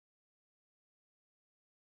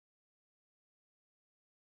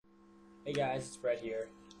Hey guys, it's Brett here.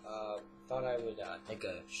 Thought I would make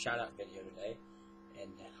a shout out video today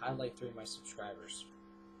and highlight 3 of my subscribers.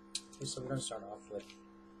 Okay, so we're going to start off with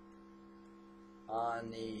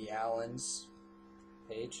on the Allen's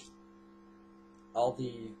page. All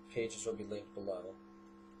the pages will be linked below.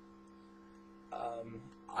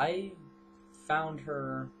 I found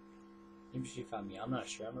her, maybe she found me, I'm not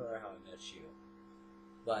sure, I don't remember how I met you.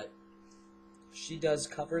 But she does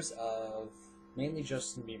covers of mainly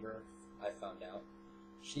Justin Bieber, I found out.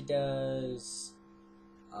 She does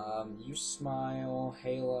You Smile,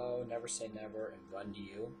 Halo, Never Say Never, and Run to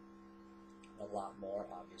You. A lot more,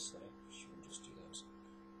 obviously. She wouldn't just do those.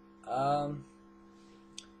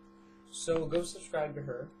 So go subscribe to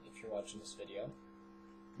her if you're watching this video.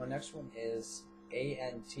 My next one is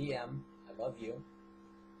ANTM, I Love You.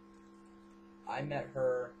 I met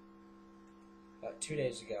her about 2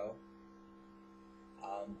 days ago.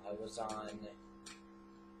 I was on, I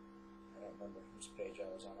don't remember whose page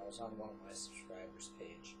I was on. I was on one of my subscribers'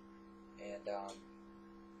 page. And,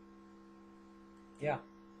 yeah.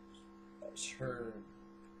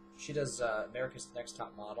 She does America's Next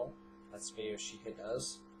Top Model. That's the video she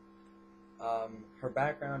does. Her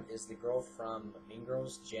background is the girl from Mean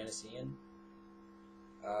Girls, Janice Ian.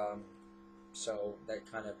 So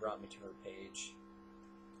that kind of brought me to her page.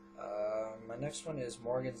 My next one is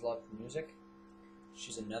Morgan's Love Music.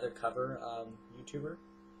 She's another cover YouTuber.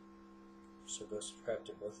 So go subscribe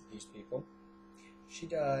to both of these people. She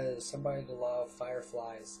does Somebody to Love,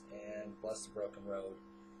 Fireflies, and Bless the Broken Road.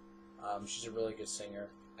 She's a really good singer.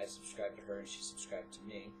 I subscribed to her and she subscribed to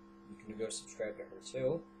me. You can go subscribe to her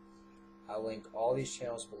too. I'll link all these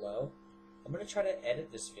channels below. I'm going to try to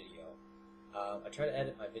edit this video. I try to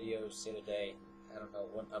edit my videos the other day. I don't know,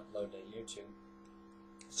 it wouldn't upload to YouTube.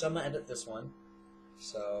 So I'm going to edit this one.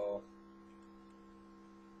 So,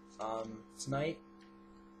 tonight,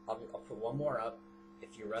 I'll put one more up.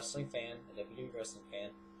 If you're a wrestling fan, a WWE wrestling fan,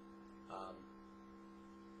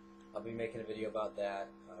 I'll be making a video about that.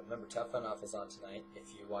 Remember, Tough Enough is on tonight.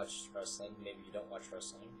 If you watch wrestling, maybe you don't watch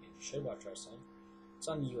wrestling, maybe you should watch wrestling. It's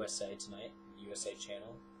on USA tonight, USA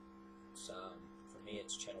channel. It's, for me,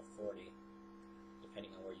 it's channel 40,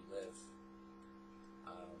 depending on where you live.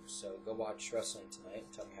 So go watch wrestling tonight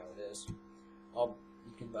and tell me how it is. You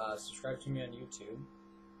can subscribe to me on YouTube.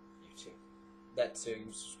 That too, you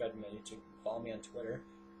can subscribe to me on YouTube. Follow me on Twitter.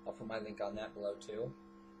 I'll put my link on that below too.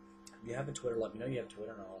 If you have a Twitter, let me know you have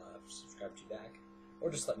Twitter, and I'll subscribe to you back. Or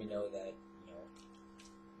just let me know that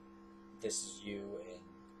this is you and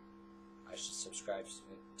I should subscribe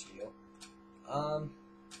to you.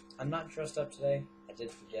 I'm not dressed up today. I did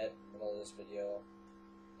forget in the middle of this video.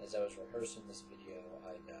 As I was rehearsing this video,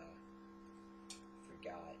 I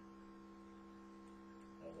forgot.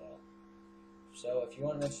 Oh well. So if you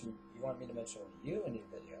want me to mention you in your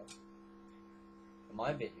video, in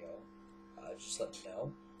my video, just let me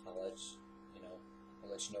know. I'll let you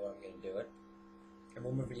know when I'm gonna do it. And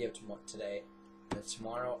one more video today, and then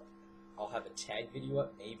tomorrow I'll have a tag video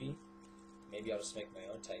up. Maybe I'll just make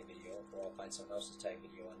my own tag video, or I'll find someone else's tag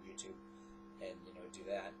video on YouTube, and do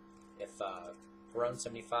that. If around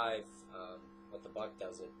 75, what the Buck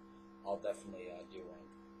does it, I'll definitely do one.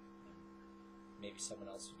 Maybe someone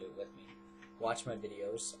else will do it with me. Watch my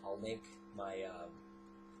videos. I'll link my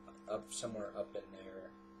somewhere up in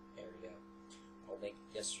their area. I'll link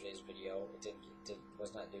yesterday's video. It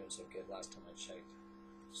was not doing so good last time I checked.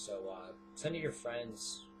 So send it to your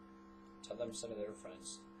friends. Tell them to send it to their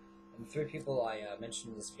friends. And the 3 people I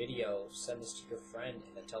mentioned in this video, send this to your friend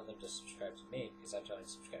and then tell them to subscribe to me, because I'm telling them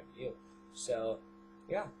to subscribe to you. So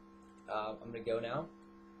yeah, I'm gonna go now.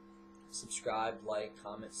 Subscribe, like,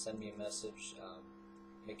 comment, send me a message,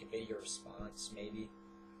 make a video response maybe.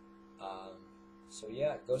 So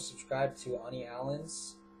yeah, go subscribe to Ani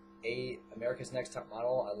Allen's America's Next Top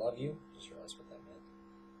Model. I Love You. Just realized what that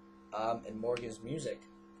meant. And Morgan's Music.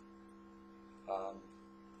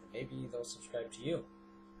 Maybe they'll subscribe to you.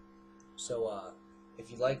 So if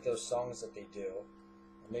you like those songs that they do,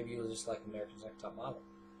 or maybe you'll just like America's Next Top Model,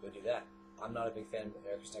 go do that. I'm not a big fan of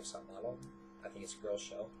America's Next Top Model. I think it's a girl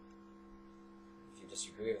show. If you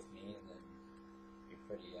disagree with me, then you're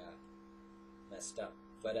pretty messed up.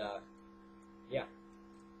 But yeah.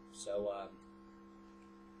 So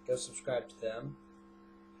go subscribe to them.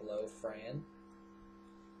 Hello, Fran.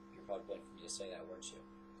 You're probably waiting for me to say that, weren't you?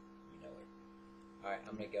 You know it. Alright,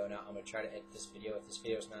 I'm gonna go now. I'm gonna try to edit this video. If this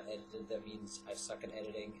video is not edited, that means I suck at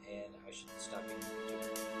editing and I should stop being a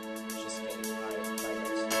YouTuber. Just kidding. Alright, bye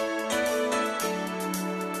guys.